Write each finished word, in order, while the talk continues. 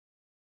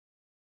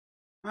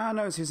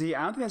No, Susie,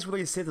 I don't think that's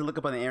really safe to look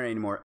up on the area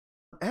anymore.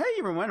 Hey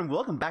everyone, and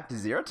welcome back to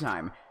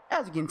Xero-Time,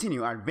 as we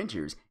continue our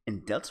adventures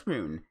in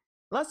Deltarune.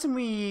 Last time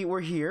we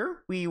were here,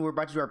 we were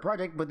about to do our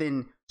project, but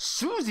then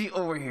Susie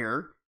over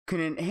here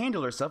couldn't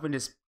handle herself and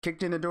just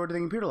kicked in the door to the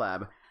computer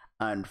lab.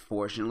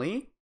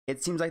 Unfortunately,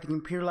 it seems like the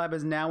computer lab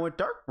is now a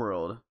dark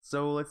world,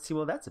 so let's see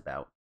what that's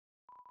about.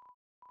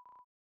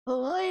 The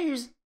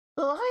wires!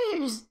 The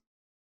wires!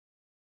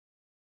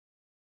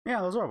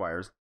 Yeah, those are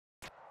wires.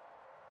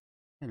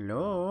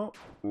 Hello?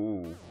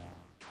 Ooh.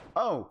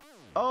 Oh!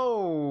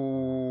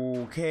 Okay.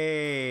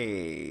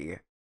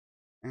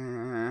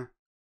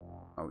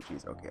 Oh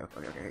jeez. Okay.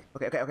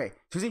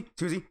 Susie.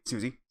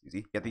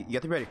 You got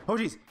the ready. Oh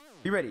jeez.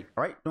 Be ready.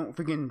 All right. Don't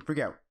freaking freak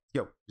out.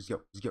 Just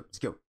go.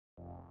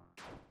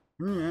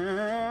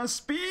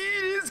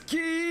 Speed is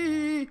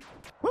key.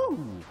 Woo!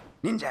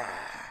 Ninja.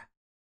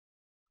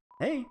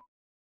 Hey.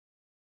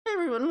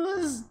 Everyone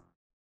was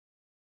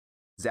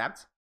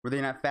zapped. Were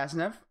they not fast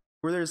enough?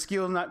 Were their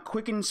skills not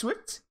quick and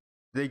swift?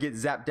 Did they get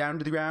zapped down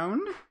to the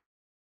ground?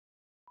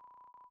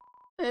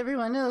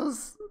 everyone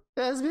else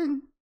has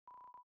been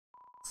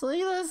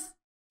Slaylas.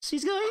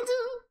 She's going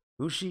to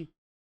Who's she?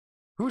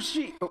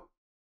 Oh.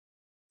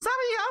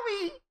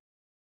 Sammy.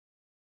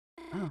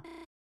 Oh.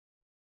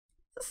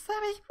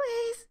 Sammy,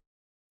 please.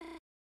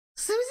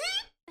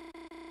 Susie?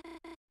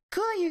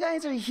 Cool, you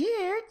guys are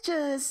here.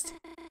 Just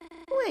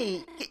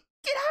wait.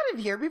 Get out of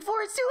here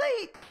before it's too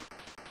late.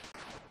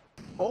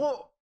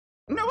 Oh.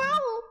 Noelle!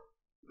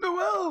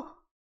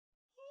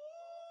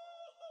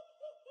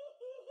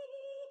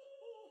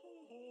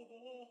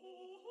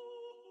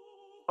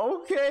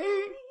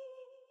 Okay.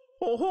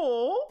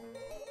 Oh,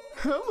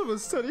 hell of a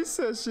study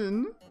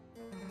session.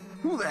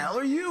 Who the hell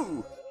are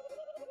you?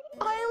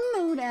 I'm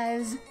known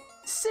as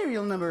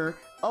serial number.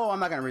 Oh, I'm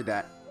not gonna read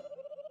that.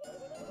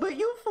 But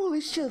you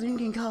foolish children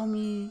can call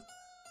me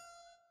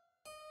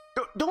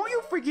Don't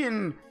you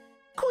freaking...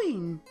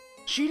 Queen.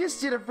 She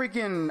just did a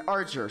freaking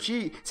Archer.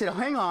 She said,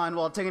 hang on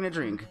while taking a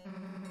drink.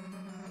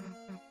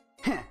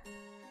 Heh.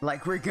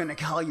 Like we're gonna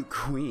call you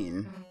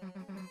Queen.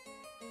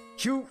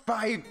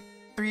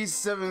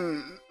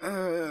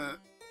 Q537,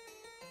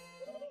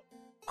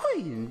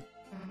 Queen.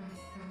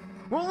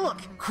 Well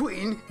look,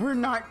 Queen, we're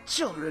not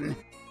children.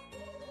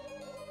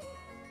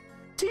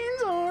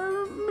 Teens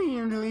are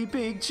merely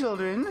big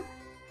children,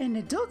 and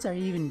adults are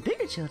even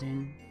bigger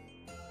children.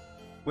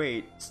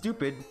 Wait,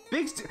 stupid? Are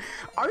you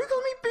calling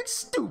me big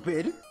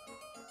stupid?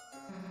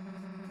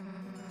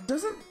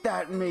 Doesn't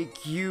that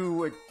make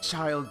you a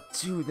child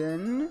too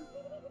then?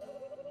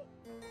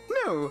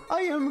 No,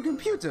 I am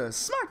computer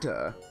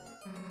smarter.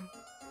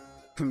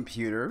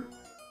 Computer?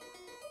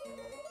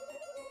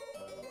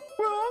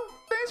 Well,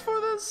 thanks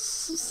for this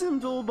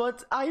symbol,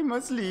 but I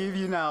must leave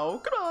you now.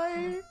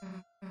 Goodbye.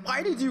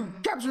 Why did you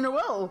capture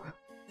Noelle?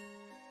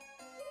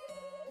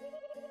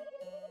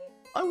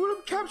 I would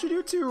have captured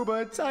you too,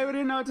 but I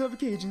ran out of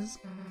cages.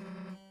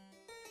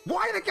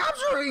 Why the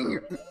capturing?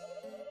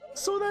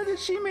 So that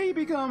she may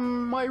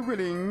become my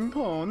willing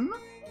pawn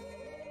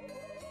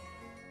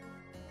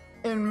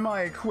in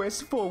my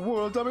quest for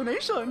world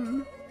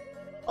domination.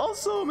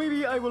 Also,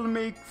 maybe I will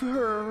make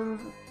her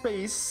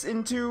face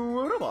into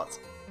a robot.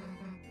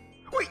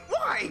 Wait,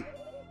 why?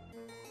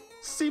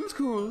 Seems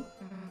cool.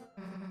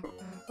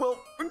 Well,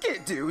 forget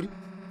it, dude.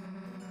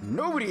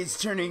 Nobody's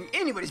turning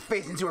anybody's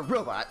face into a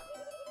robot.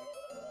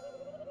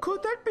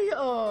 Could that be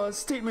a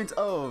statement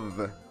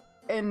of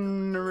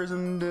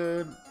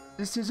aneurysm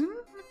decision?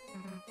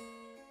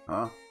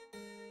 Huh?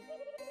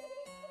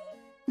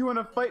 You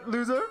wanna fight,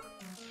 loser?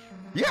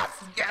 Yes!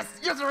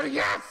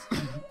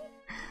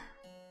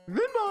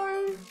 Then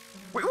bye!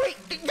 Wait!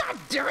 God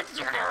damn it!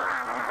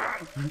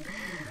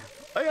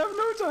 I have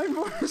no time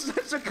for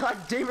such a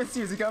goddamn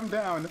Susie, calm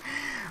down.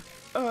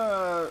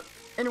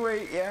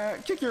 Anyway, yeah,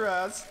 kick your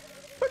ass.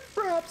 But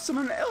perhaps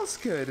someone else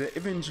could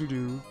eventually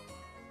do.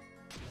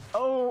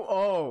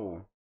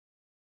 Oh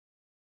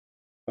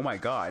my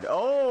god.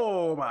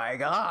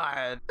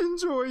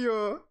 Enjoy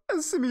your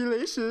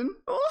assimilation.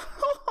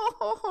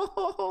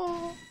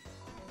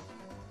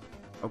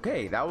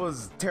 Okay, that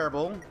was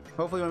terrible.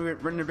 Hopefully we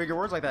won't run into bigger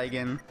words like that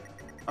again.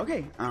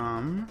 Okay,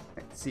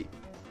 let's see.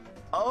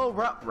 Oh,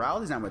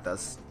 Ralsei's not with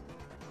us.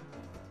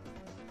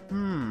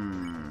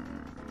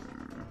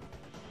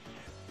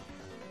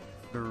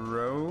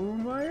 Throw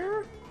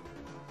wire?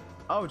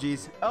 Oh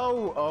jeez.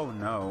 Oh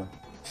no.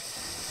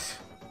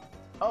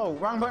 Oh,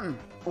 wrong button.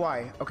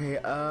 Why? Okay,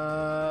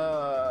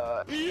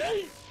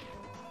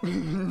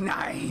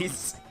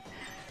 nice.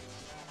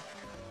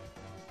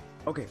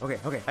 Okay.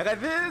 I got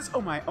this. Oh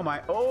my. Ow.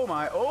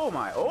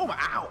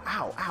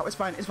 It's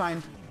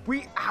fine.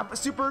 We have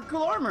super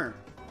cool armor.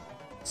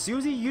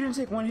 Susie, you didn't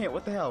take one hit.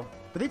 What the hell?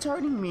 Were they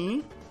targeting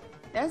me?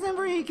 That's not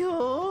very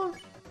cool.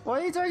 Why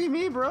are you targeting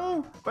me,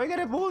 bro? Why you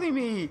gotta bully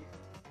me?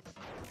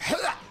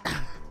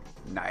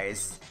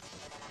 Nice.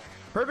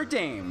 Perfect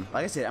aim.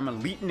 Like I said, I'm an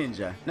elite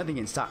ninja. Nothing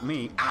can stop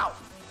me. Ow!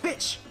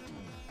 Bitch!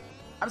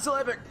 I'm still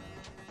epic.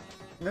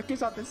 Nothing can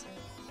stop this.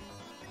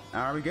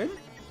 Are we good?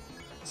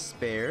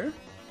 Spare.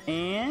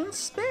 And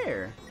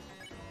spare.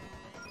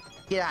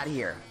 Get out of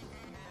here.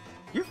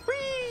 You're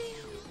free!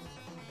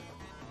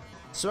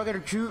 So I gotta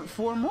recruit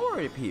 4 more,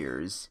 it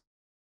appears.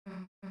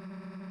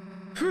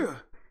 Phew.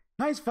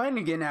 Nice fighting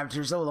again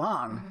after so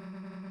long.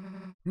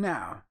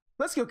 Now,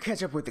 let's go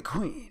catch up with the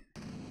queen.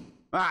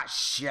 Ah,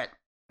 shit.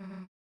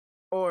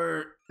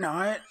 Or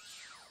not.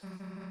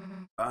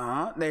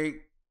 They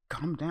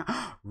calm down.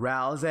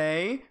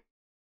 Ralsei.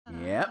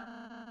 Yep.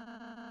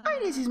 I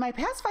just use my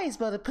pacify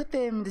spell to put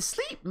them into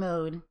sleep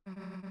mode.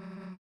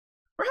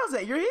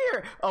 Ralsei, you're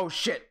here! Oh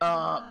shit,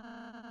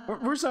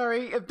 we're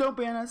sorry, don't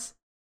ban us.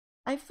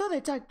 I felt a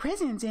dark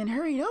presence and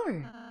hurried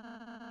over.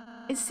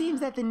 It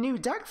seems that the new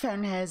dark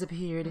fountain has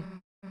appeared.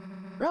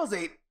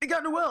 Ralsei, it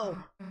got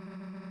well!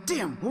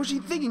 Damn, what was she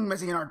thinking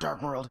messing in our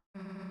dark world?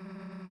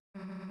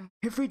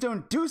 If we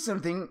don't do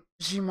something,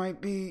 she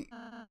might be...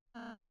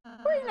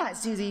 Worry not,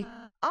 Susie.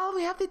 All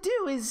we have to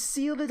do is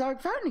seal the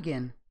dark fountain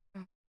again.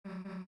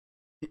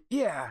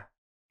 Yeah.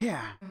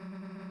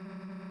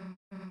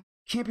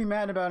 Can't be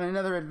mad about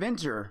another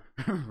adventure,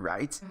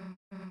 right?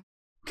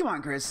 Come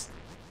on, Kris.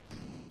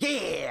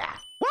 Yeah!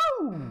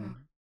 Woo!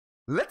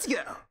 Let's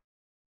go!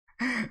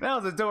 That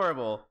was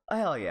adorable. Oh,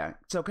 hell yeah.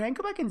 So can I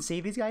go back and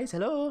save these guys?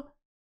 Hello?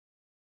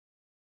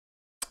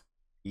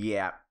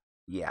 Yeah,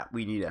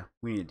 we need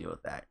to deal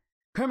with that.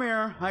 Come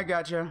here, I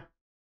gotcha.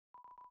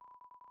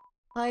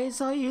 I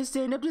saw you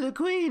stand up to the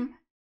queen.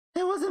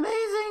 That was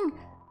amazing.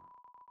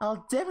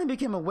 I'll definitely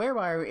become a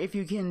werewire if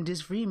you can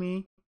just free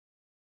me.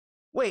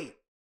 Wait.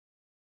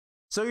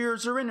 So you're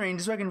surrendering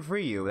just so I can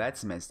free you.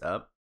 That's messed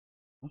up.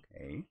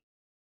 Okay.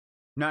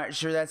 Not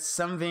sure that's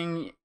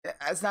something...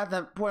 That's not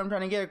the point I'm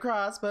trying to get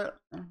across, but...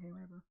 Okay,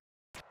 whatever.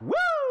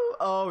 Woo!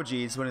 Oh,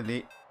 geez. One of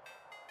the...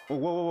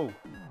 Whoa.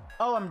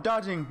 Oh, I'm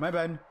dodging. My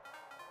bad.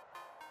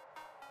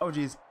 Oh,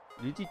 geez.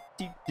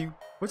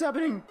 What's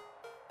happening?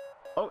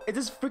 Oh, is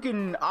this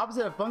freaking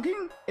opposite of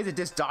funking? Is it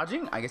just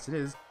dodging? I guess it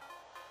is.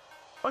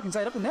 Oh, I can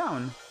slide up and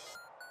down.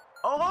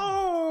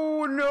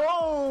 Oh,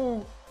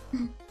 no!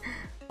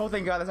 Oh,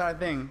 thank God, that's not a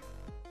thing.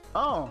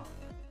 Oh.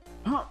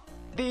 Huh.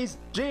 These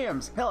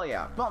jams. Hell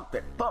yeah. Bump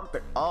it.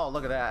 Oh,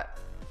 look at that.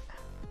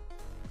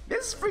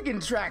 This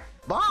freaking track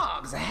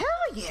bogs. Hell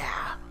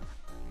yeah.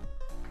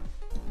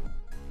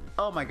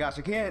 Oh my gosh,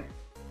 I can't.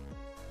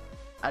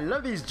 I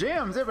love these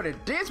jams. Everybody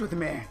dance with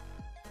me.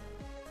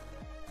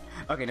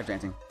 Okay, enough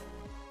dancing.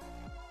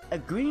 A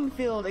green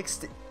field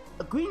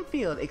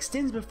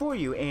extends before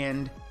you,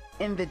 and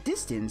in the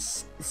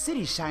distance, the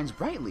city shines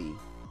brightly.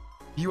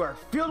 You are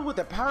filled with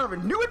the power of a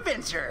new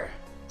adventure.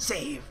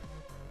 Save.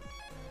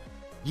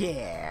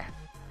 Yeah.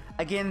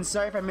 Again,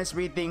 sorry if I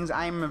misread things.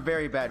 I'm a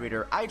very bad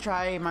reader. I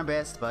try my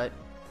best, but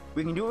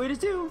we can do what we just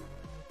do.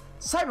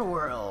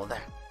 Cyberworld.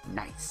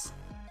 Nice.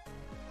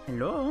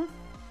 Hello.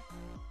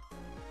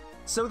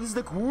 So this is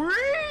the queen.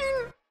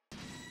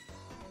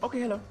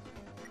 Okay, hello.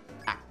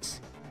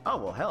 Act. Oh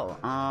well, hell.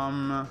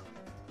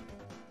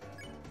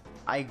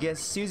 I guess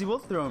Susie will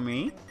throw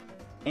me,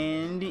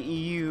 and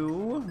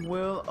you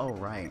will. Oh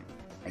right.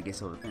 I guess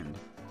he'll defend.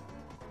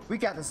 We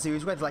got this, Susie.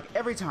 We got this like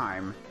every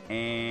time.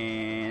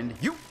 And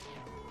you.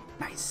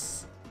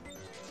 Nice.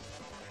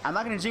 I'm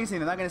not gonna jinx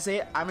anything. I'm not gonna say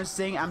it. I'm just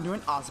saying I'm doing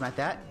awesome at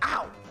that.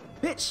 Ow,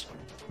 bitch.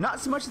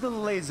 Not so much the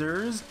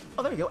lasers.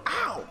 Oh, there we go.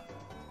 Ow.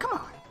 Come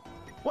on.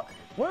 What?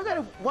 Why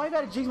I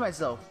gotta jinx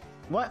myself?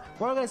 What?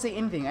 Why do I gotta say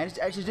anything? I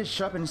should just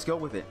shut up and just go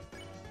with it.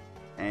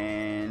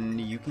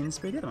 And you can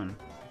spray the other one,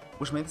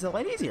 which makes it a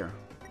lot easier.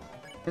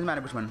 Doesn't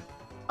matter which one.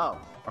 Oh,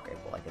 okay.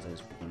 Well, I guess I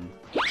just freaking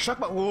shuck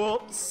my.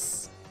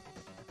 Whoops.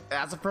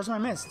 That's the first one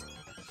I missed.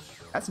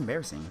 That's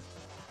embarrassing.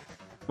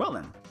 Well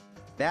then,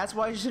 that's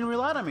why you shouldn't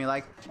rely on me.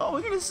 Like, oh,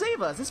 we're gonna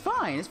save us. It's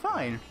fine. It's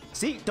fine.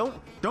 See, don't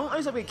let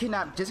yourself get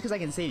kidnapped just because I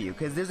can save you.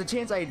 Because there's a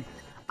chance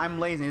I'm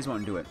lazy and I just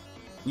won't do it.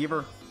 You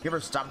ever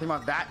stop thinking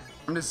about that?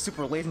 I'm just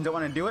super lazy and don't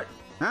want to do it.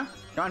 Huh?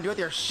 Don't want to do it?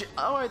 They're shit.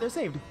 Oh, alright, they're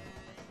saved.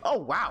 Oh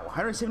wow,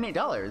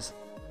 $178.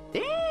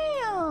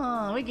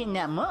 Damn, we're getting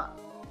that much.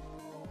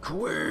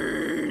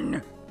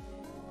 Queen.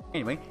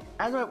 Anyway,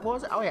 as I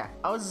was, oh yeah,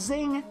 I was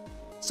saying.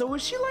 So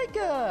was she like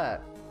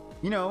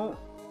you know,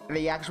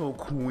 the actual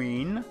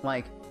queen,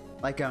 like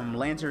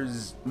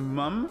Lancer's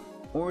mom,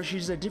 or was she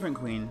just a different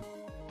queen?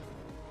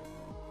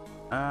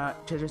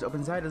 Treasure's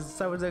open side is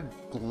so was a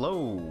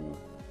glow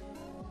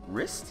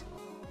wrist.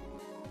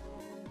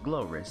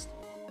 Glow wrist.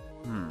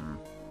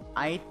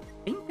 I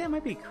think that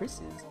might be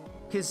Kris's.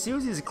 Because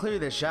Susie's clearly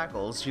the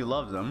shackles. She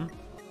loves them.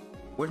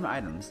 Where's my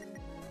items?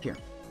 Here.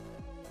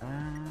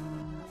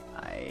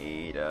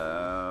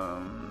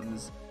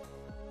 Items.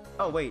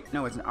 Oh, wait.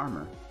 No, it's an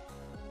armor.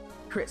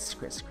 Kris.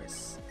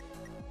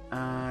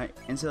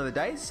 And so the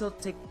dice, he'll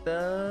take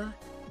the...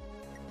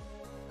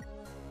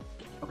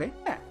 Okay,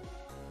 yeah.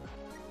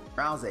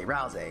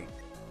 Ralsei.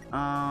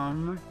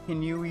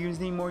 Can you use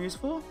anything more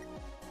useful?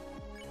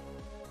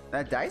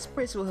 That dice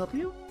brace will help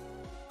you?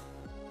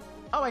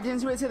 Oh, I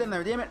didn't see what it said in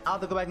there. Damn it. I'll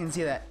have to go back and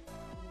see that.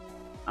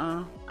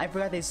 I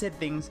forgot they said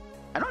things.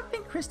 I don't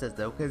think Kris does,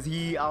 though, because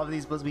he obviously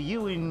is supposed to be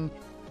you, and...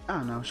 I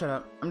don't know. Shut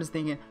up. I'm just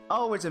thinking.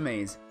 Oh, it's a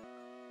maze.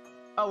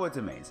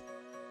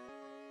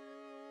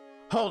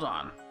 Hold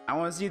on. I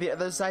want to see the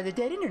other side of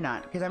the dead end or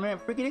not, because I'm a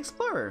freaking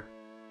explorer.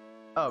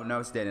 Oh, no,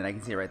 it's dead end. I can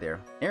see it right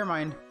there. Never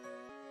mind.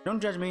 Don't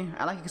judge me.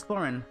 I like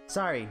exploring.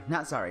 Sorry,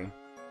 not sorry.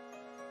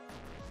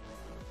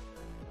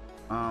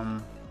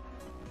 Oh,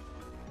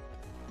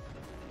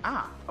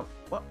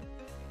 what?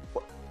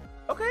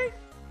 Okay.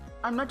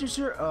 I'm not too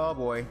sure. Oh,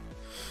 boy.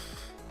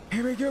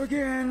 Here we go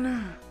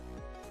again.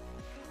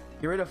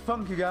 Get ready to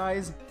funk, you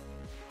guys.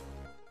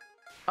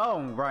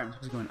 Oh, right. I'm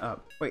supposed to be going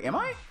up. Wait, am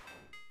I?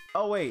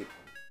 Oh, wait.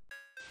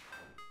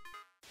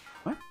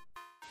 What?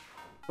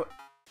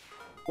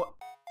 What?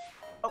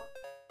 Oh.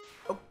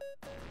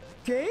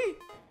 Okay.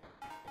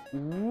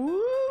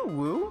 Woo,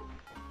 woo.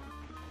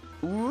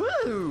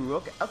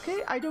 Woo.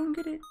 Okay, I don't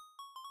get it.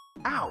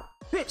 Ow,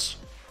 bitch.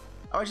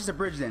 Oh, it's just a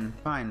bridge then.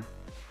 Fine.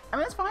 I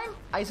mean, that's fine.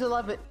 I still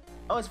love it.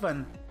 Oh, it's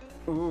fun.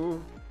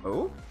 Ooh.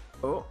 Oh.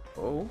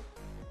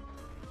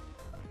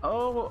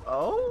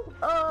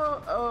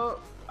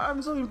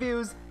 I'm so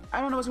confused.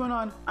 I don't know what's going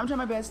on. I'm trying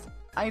my best.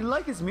 I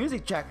like this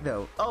music track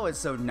though. Oh, it's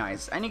so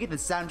nice. I need to get the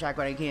soundtrack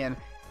when I can.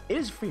 It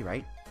is free,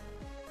 right?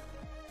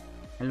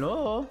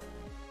 Hello?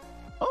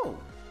 Oh,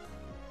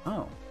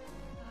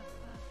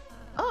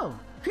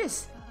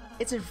 Kris.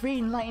 It's a free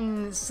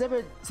enlightened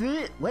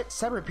Cyberpedia?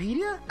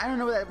 I don't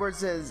know what that word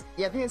says.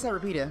 Yeah, I think it's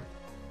Cyberpedia.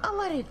 I'll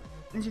let it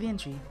into the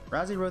entry.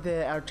 Ralsei wrote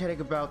the archaic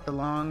about the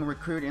long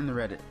recruit in the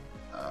Reddit.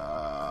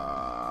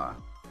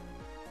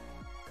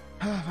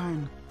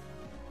 Fine.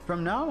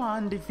 From now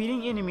on,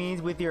 defeating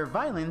enemies with your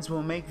violence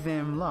will make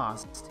them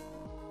lost.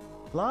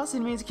 Lost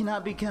enemies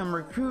cannot become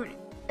recruit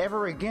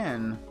ever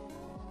again,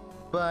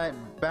 but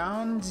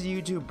bounds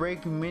you to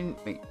break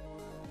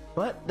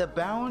But the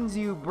bounds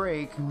you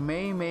break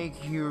may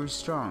make you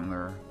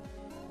stronger.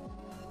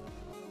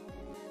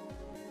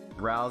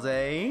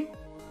 Ralsei?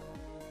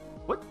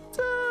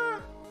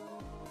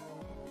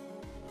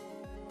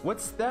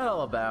 What's that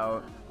all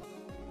about?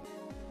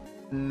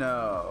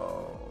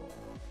 No.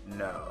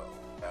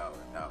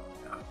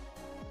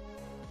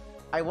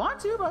 I want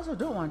to, but I also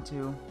don't want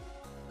to.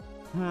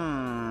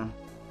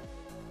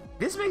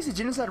 This makes the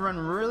genocide run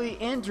really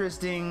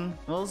interesting.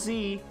 We'll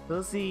see.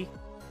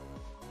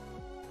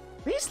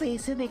 Recently,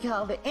 something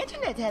called the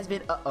internet has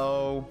been.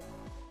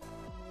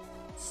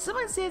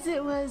 Someone says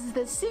it was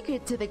the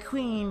secret to the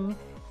queen.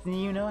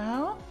 You know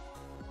how?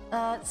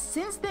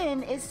 Since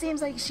then, it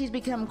seems like she's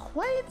become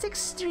quite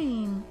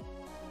extreme.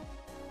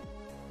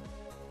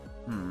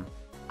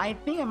 I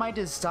think I might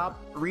just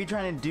stop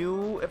retrying to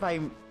do if I.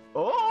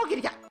 Oh,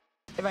 kitty cat!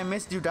 If I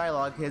miss do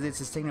dialogue, because it's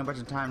just taking a bunch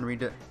of time to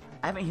read it.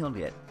 I haven't healed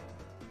yet.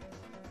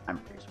 I'm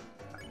pretty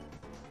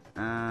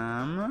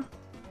sure.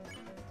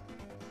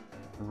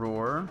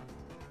 Roar.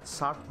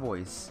 Soft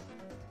voice.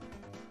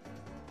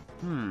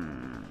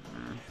 I'm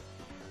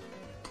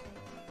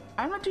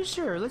not too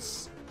sure.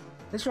 Let's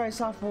try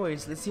soft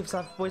voice. Let's see if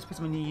soft voice puts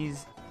me at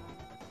ease.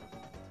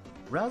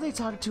 Ralsei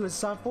talked to a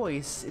soft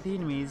voice at the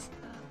enemies.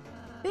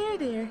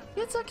 There.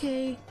 It's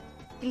okay,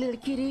 little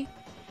kitty.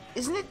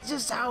 Isn't it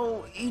just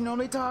how he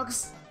normally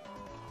talks?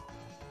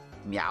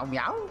 Meow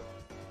meow.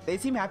 They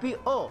seem happy.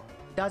 Oh,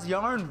 that's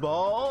yarn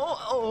ball.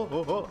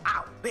 Oh,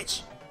 ow,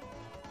 bitch.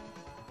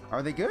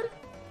 Are they good?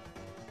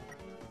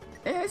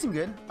 Yeah, they seem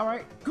good. All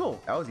right, cool.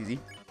 That was easy.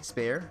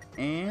 Spare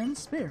and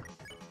spare.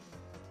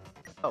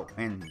 Oh,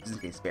 and just in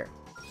case spare.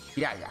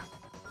 Yeah.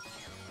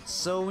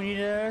 So we need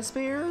to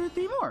spare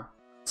 3 more.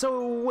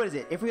 So what is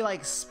it? If we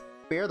like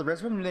spare the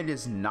rest of them, do they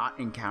just not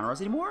encounter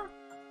us anymore?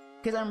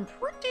 Because I'm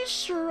pretty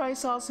sure I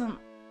saw some.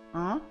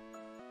 Oh,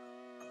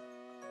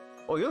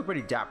 you look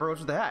pretty dapper.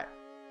 What's with the hat?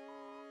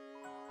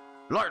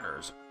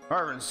 Lighters, I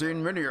haven't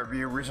seen many of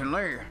you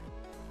recently.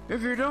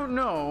 If you don't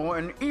know,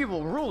 an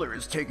evil ruler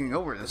is taking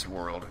over this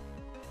world.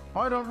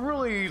 I don't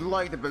really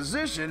like the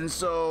position,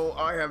 so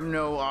I have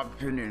no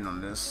opinion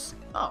on this.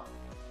 Oh,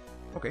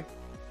 okay.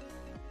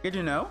 Good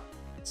to know.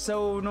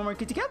 So no more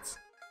kitty cats?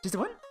 Just the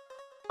one?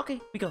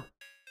 Okay, we go.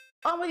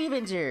 On with the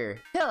adventure.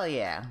 Hell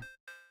yeah.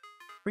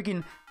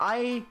 Freaking,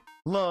 I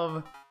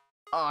love.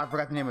 Oh, I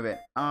forgot the name of it.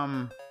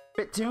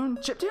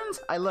 Chiptunes?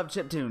 I love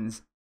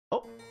chiptunes.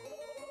 Oh.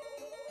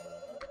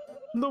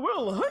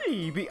 Well,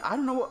 honey, I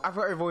don't know what. I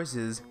forgot your voice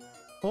is.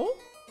 Oh?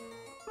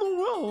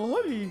 Well,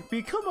 honey,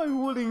 become my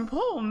willing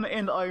pawn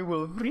and I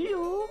will free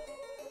you.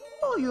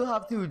 All you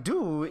have to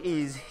do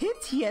is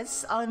hit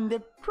yes on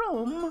the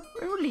prom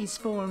release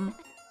form.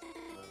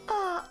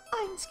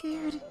 I'm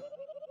scared.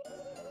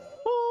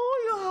 Oh,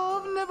 you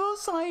have never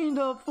signed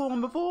up for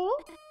one before?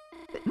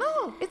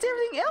 No, it's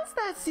everything else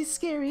that's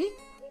scary.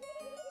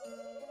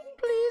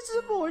 Please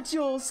support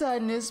your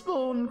sadness,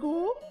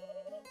 Bonko.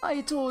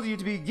 I told you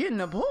to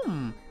begin a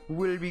poem.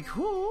 Will be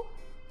cool.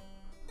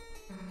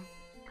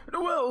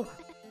 Well,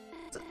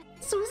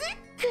 Susie?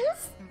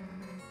 Kris?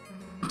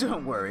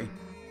 Don't worry.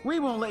 We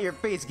won't let your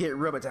face get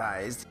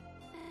robotized.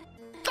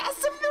 That's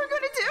something we're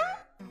gonna do?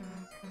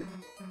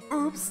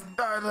 Oops,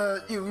 I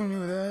thought you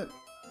knew that.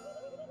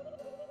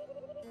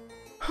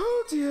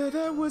 Oh dear,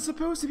 that was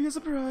supposed to be a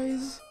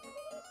surprise.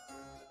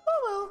 Oh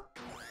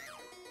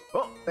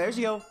well. Oh, there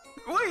she go.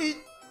 Wait!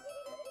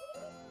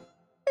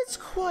 It's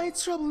quite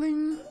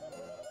troubling.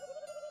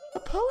 A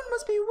pawn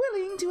must be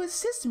willing to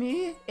assist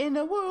me in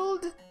a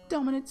world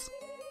dominance.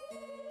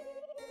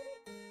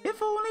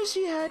 If only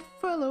she had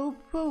fellow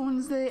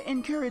pawns that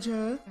encourage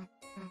her.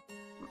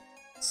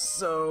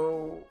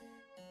 So,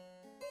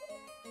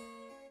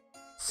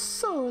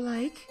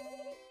 like,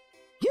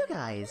 you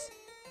guys.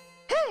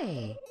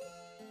 Hey!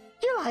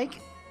 You're like...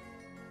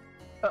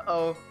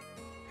 uh-oh.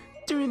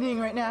 Do anything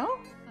right now?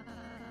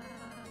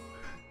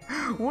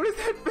 What is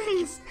that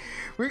face?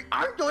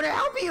 I'm going to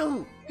help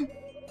you!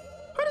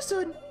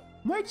 Understood.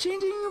 My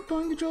changing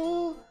pawn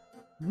control.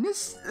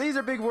 These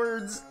are big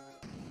words.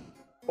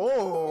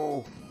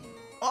 Oh!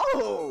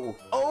 Oh!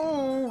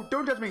 Oh!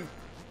 Don't touch me!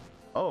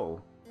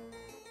 Oh.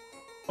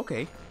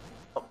 Okay.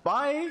 Oh,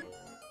 bye!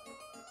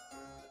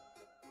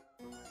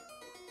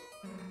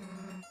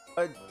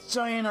 A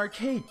giant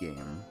arcade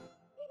game.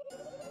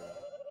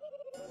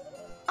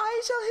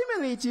 I shall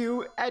humiliate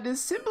you at a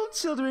simple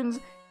children's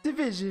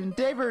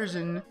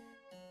diversion.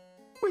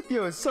 With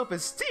your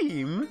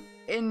self-esteem,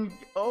 and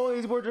all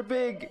these words are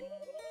big.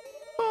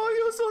 Oh,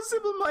 you're so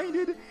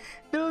simple-minded.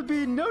 There'll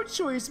be no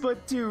choice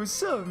but to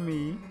serve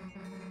me.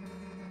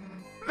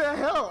 The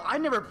hell? I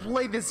never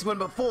played this one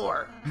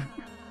before.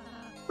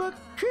 But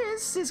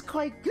Kris is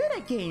quite good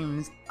at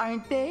games,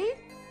 aren't they?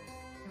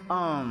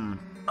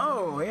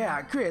 Oh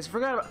yeah, Kris,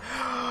 forgot about...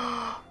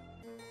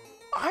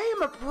 I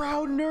am a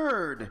proud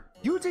nerd.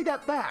 You take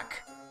that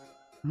back.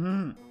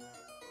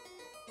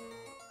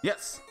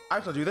 Yes,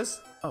 I shall do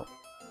this. Oh.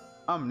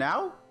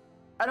 Now?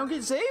 I don't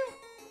get saved?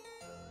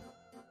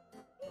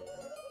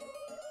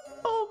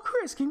 Oh,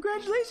 Kris,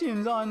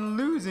 congratulations on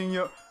losing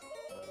your...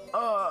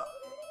 I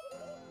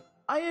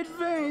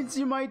advance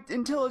you my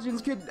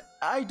intelligence kid.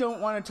 I don't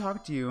want to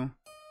talk to you.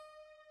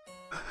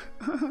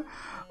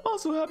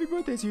 Also, happy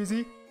birthday,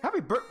 Susie.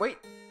 Wait,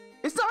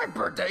 it's not my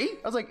birthday.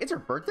 I was like, it's her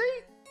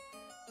birthday?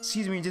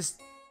 Excuse me,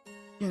 just,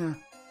 you know.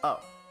 Oh.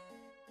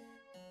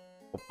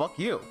 Well, fuck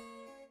you.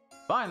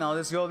 Fine, I'll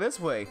just go this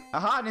way.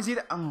 Aha, I didn't see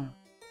that. Oh.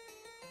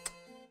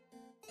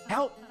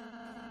 Help.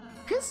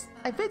 Kris,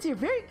 I bet you're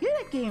very good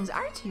at games,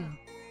 aren't you?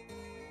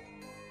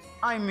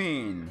 I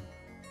mean,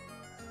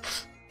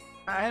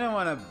 I don't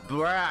want to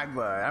brag,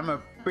 but I'm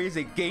a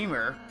basic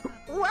gamer.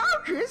 Wow,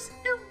 Kris,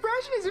 your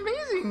impression is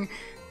amazing.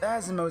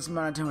 That's the most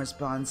monotone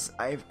response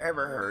I've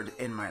ever heard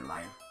in my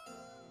life.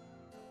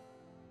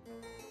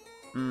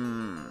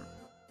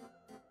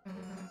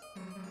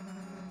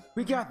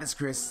 We got this,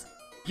 Kris.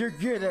 You're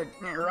good at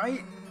it,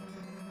 right?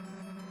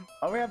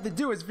 All we have to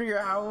do is figure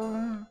out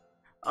how...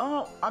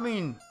 Oh, I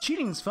mean,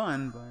 cheating's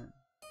fun, but...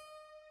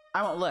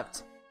 I want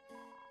left.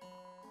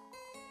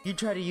 You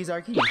try to use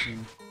arcade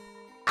machine.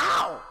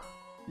 Ow!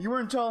 You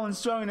weren't tall and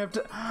strong enough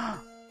to...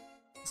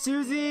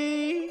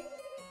 Susie!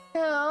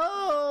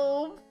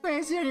 Help!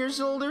 Fancy on your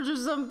shoulders or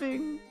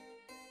something?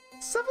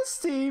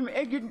 Self-esteem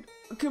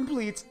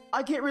complete.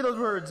 I can't read those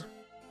words.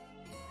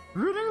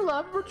 Running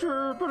lab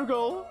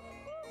protocol.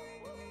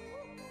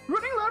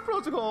 Running lab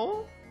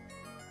protocol.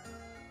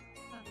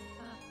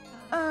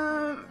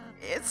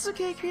 It's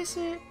okay, Kris.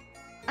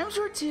 I'm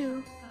short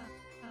too.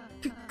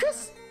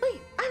 Kris,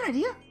 wait, I have an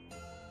idea.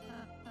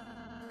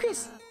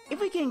 Kris, if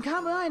we can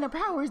combine our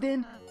powers,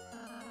 then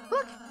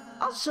look,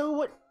 I'll show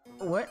what.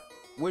 What?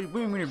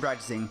 When you're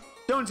practicing?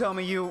 Don't tell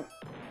me you.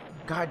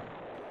 God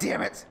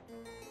damn it!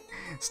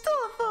 Still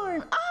a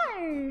form.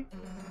 Arr!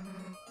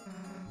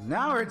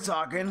 Now we're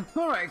talking.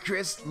 All right,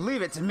 Kris,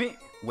 leave it to me.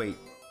 Wait.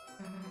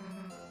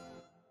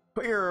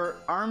 Put your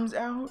arms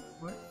out.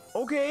 What?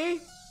 Okay.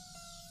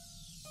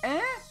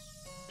 Eh?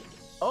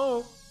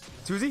 Oh,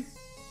 Susie.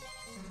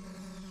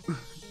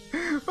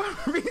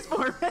 Beast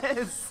for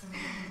mess.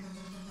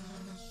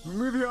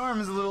 Move your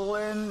arms a little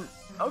and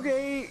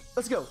okay,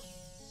 let's go.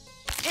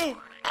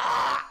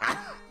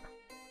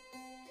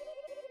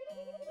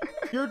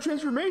 Your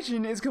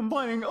transformation is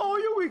combining all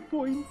your weak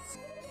points.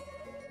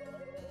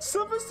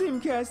 Self-esteem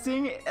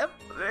casting,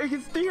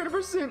 it's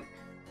 300%.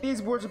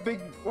 These words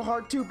are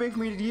hard, too big for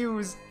me to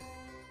use.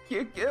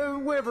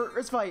 Whatever,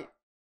 let's fight.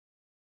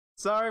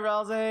 Sorry,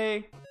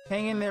 Ralsei.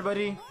 Hang in there,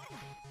 buddy.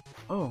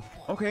 Oh,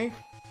 okay.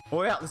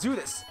 Oh yeah, let's do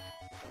this.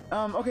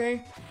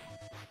 Okay.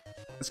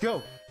 Let's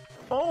go.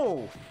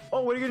 Oh,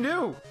 what are you gonna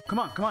do? Come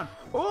on, come on.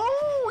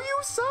 Oh,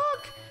 you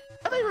suck.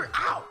 I thought you were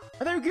out.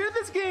 I thought you were good at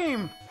this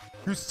game.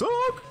 You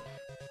suck.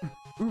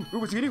 Ooh,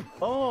 what's he gonna do?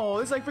 Oh,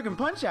 this is like freaking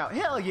Punch Out.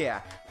 Hell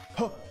yeah.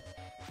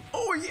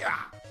 Oh yeah.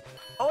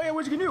 Oh yeah,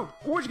 what you gonna do?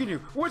 What you gonna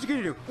do? What you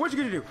gonna do? What you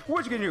gonna do?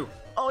 What you gonna do?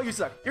 Oh, you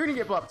suck. You're gonna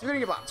get blocked. You're gonna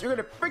get blocked. You're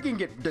gonna freaking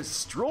get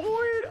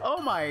destroyed.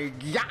 Oh my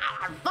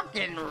god.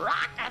 Fucking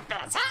rock at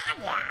this.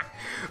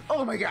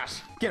 Oh my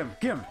gosh. Get him.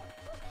 Get him.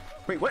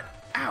 Wait, what?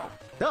 Ow.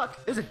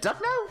 Duck? There's a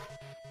duck now?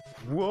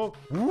 Whoa.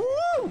 Woo!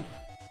 Oh,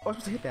 I was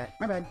supposed to hit that.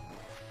 My bad.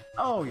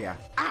 Oh yeah.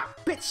 Ah,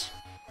 bitch.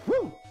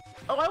 Woo.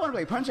 Oh, I want to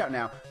play Punch Out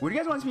now. Would you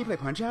guys want to see me play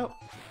Punch Out?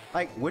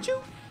 Like, would you?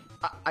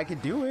 I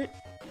could do it.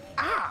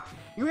 Ah!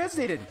 You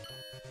hesitated.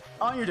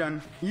 Oh, you're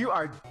done. You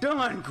are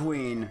done,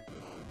 Queen.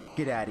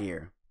 Get out of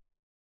here.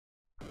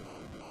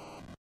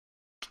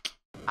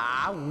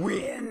 I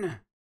win.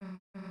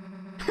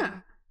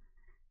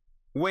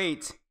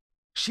 Wait.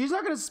 She's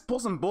not gonna pull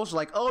some bullshit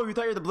like, oh, you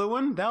thought you're the blue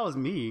one? That was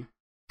me.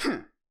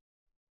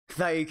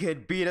 Thought you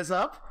could beat us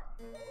up?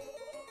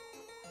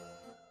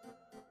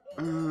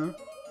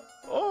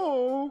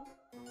 Oh,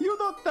 you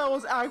thought that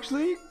was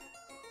actually...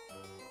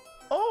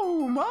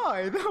 Oh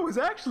my, that was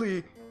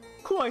actually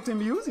quite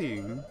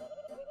amusing.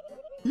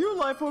 You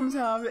life forms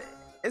have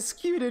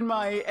exceeded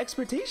my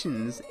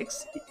expectations.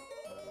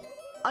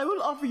 I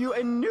will offer you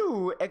a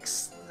new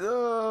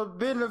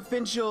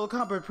beneficial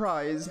combat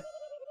prize.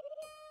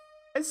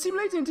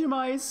 Assimilate into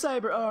my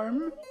cyber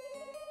arm.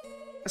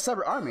 A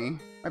cyber army?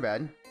 My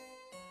bad.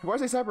 Why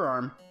did I say cyber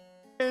arm?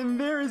 And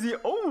there is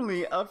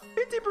only a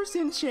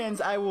 50% chance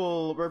I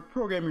will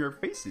reprogram your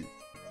faces.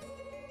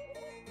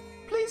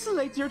 Please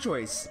select your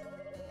choice.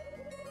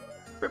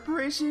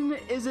 Preparation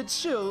is a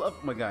chill of...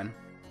 Oh my god.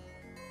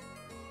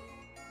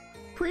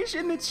 Preach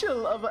in the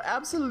chill of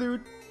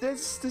absolute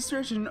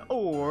destruction,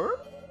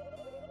 or...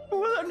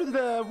 Well, under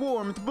the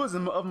warmth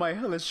bosom of my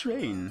hellish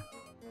train.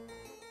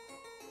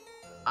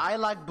 I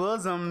like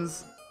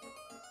bosoms.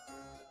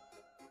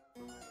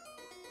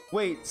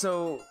 Wait,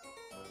 so...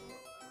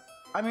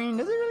 I mean,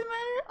 does it really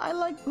matter? I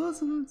like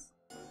bosoms.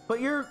 But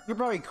you're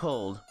probably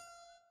cold.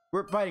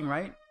 We're fighting,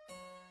 right?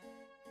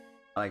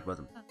 I like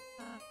bosoms.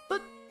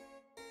 But...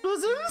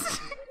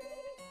 Bosoms?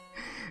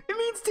 It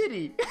means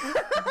titty.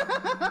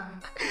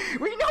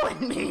 We know what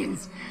it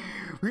means.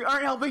 We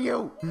aren't helping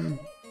you.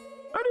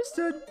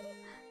 Understood.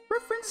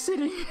 Reference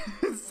city.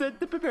 Set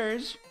the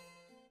parish.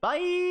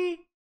 Bye.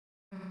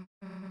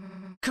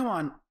 Come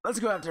on, let's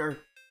go after her.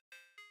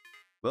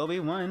 Will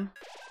we won?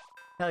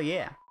 Hell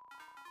yeah.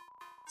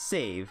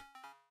 Save.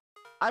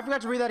 I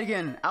forgot to read that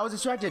again. I was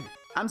distracted.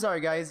 I'm sorry,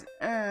 guys.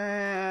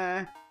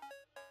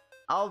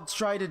 I'll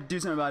try to do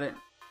something about it.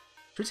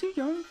 Should we keep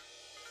going?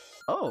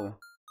 Oh.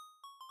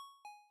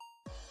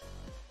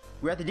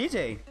 We're at the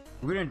DJ.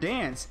 We're gonna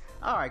dance.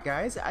 Alright,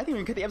 guys. I think we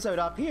can cut the episode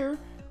off here.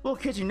 We'll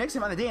catch you next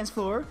time on the dance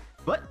floor.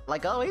 But,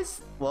 like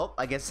always, well,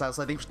 I guess I'll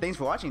say thanks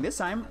for watching this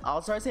time.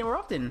 I'll start saying more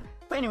often.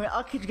 But anyway,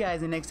 I'll catch you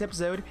guys in the next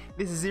episode.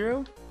 This is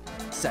Xero,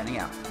 signing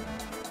out.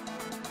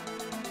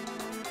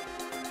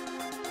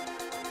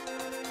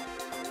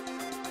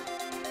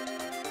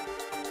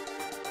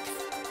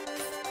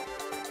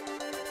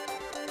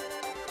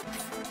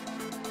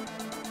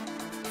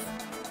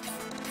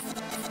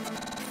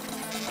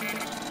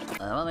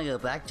 I want to go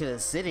back to the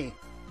city,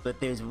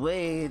 but the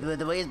way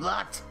is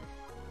blocked.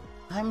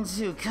 I'm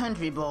too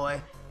country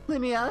boy. Let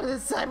me out of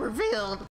this cyber field.